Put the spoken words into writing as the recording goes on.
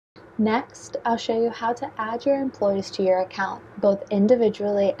Next, I'll show you how to add your employees to your account, both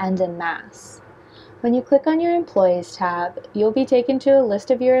individually and en masse. When you click on your Employees tab, you'll be taken to a list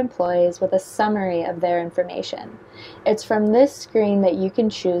of your employees with a summary of their information. It's from this screen that you can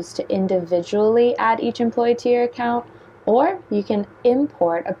choose to individually add each employee to your account, or you can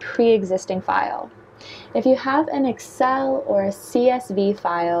import a pre-existing file. If you have an Excel or a CSV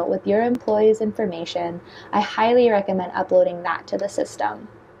file with your employees' information, I highly recommend uploading that to the system.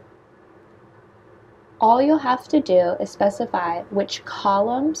 All you'll have to do is specify which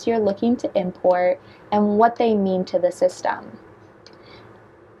columns you're looking to import and what they mean to the system.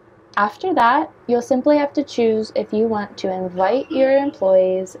 After that, you'll simply have to choose if you want to invite your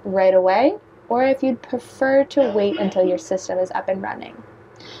employees right away or if you'd prefer to wait until your system is up and running.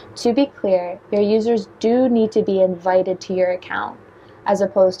 To be clear, your users do need to be invited to your account as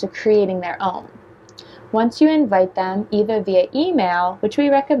opposed to creating their own. Once you invite them, either via email, which we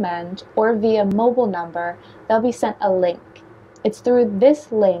recommend, or via mobile number, they'll be sent a link. It's through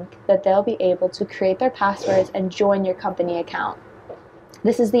this link that they'll be able to create their passwords and join your company account.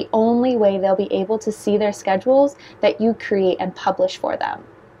 This is the only way they'll be able to see their schedules that you create and publish for them.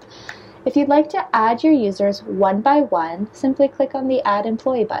 If you'd like to add your users one by one, simply click on the Add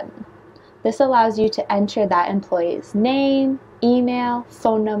Employee button. This allows you to enter that employee's name, email,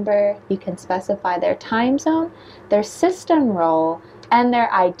 phone number. You can specify their time zone, their system role, and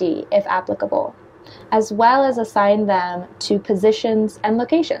their ID if applicable, as well as assign them to positions and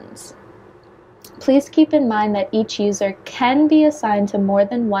locations. Please keep in mind that each user can be assigned to more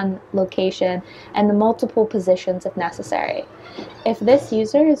than one location and multiple positions if necessary. If this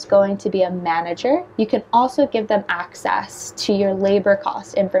user is going to be a manager, you can also give them access to your labor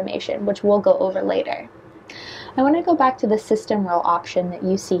cost information, which we'll go over later. I want to go back to the system role option that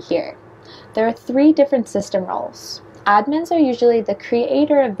you see here. There are 3 different system roles. Admins are usually the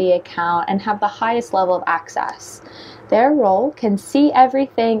creator of the account and have the highest level of access. Their role can see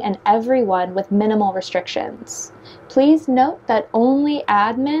everything and everyone with minimal restrictions. Please note that only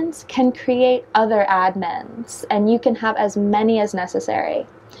admins can create other admins, and you can have as many as necessary.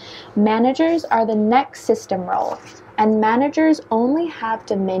 Managers are the next system role, and managers only have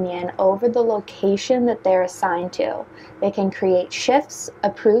dominion over the location that they're assigned to. They can create shifts,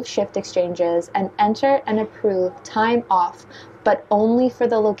 approve shift exchanges, and enter and approve time off, but only for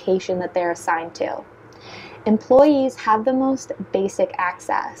the location that they're assigned to. Employees have the most basic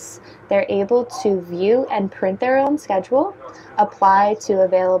access. They're able to view and print their own schedule, apply to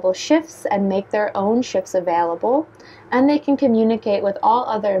available shifts and make their own shifts available, and they can communicate with all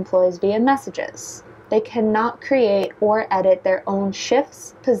other employees via messages. They cannot create or edit their own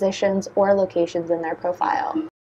shifts, positions, or locations in their profile.